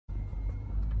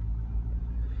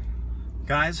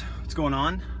Guys, what's going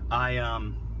on?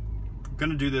 I'm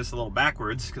gonna do this a little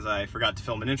backwards because I forgot to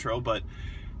film an intro, but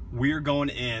we're going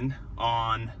in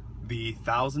on the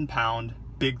 1,000-pound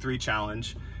Big 3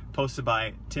 challenge posted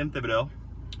by Tim Thibodeau.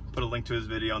 Put a link to his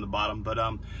video on the bottom, but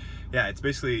yeah, it's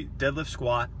basically deadlift,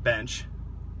 squat, bench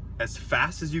as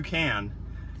fast as you can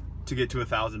to get to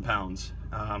 1,000 pounds.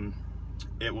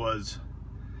 It was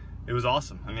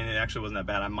awesome. I mean, it actually wasn't that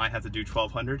bad. I might have to do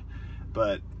 1,200,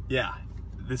 but yeah,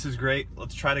 this is great.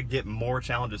 Let's try to get more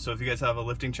challenges. So if you guys have a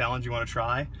lifting challenge you want to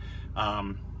try,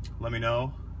 let me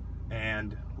know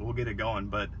and we'll get it going.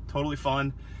 But totally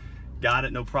fun, got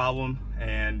it, no problem,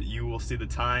 and you will see the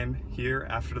time here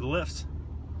after the lifts.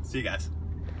 See you guys.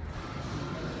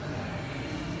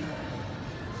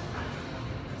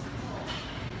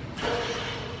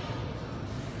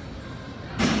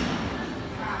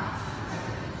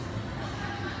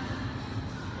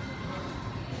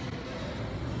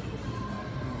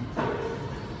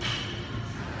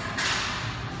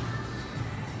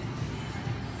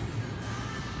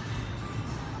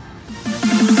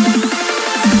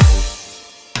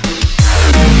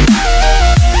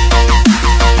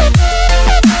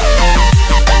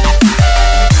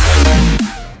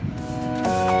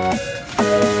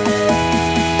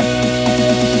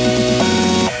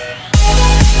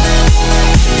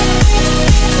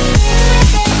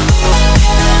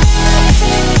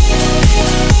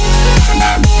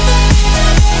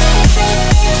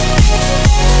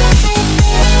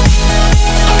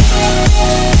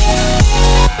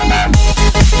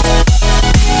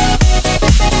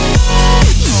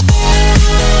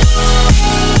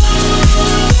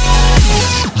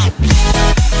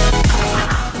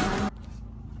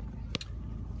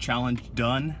 Challenge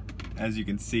done. As you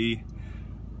can see,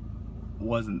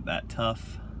 wasn't that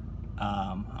tough.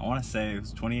 I want to say it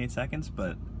was 28 seconds,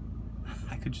 but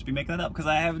I could just be making that up because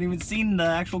I haven't even seen the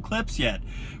actual clips yet.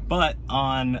 But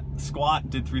on squat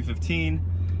did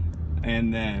 315,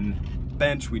 and then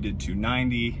bench we did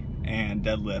 290, and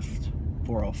deadlift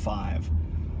 405.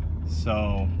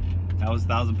 So that was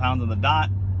 1,000 pounds on the dot.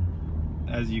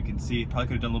 As you can see, probably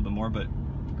could have done a little bit more, but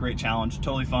great challenge,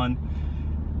 totally fun.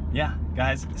 Yeah,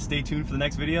 guys, stay tuned for the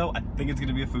next video. I think it's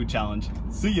gonna be a food challenge.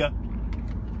 See ya!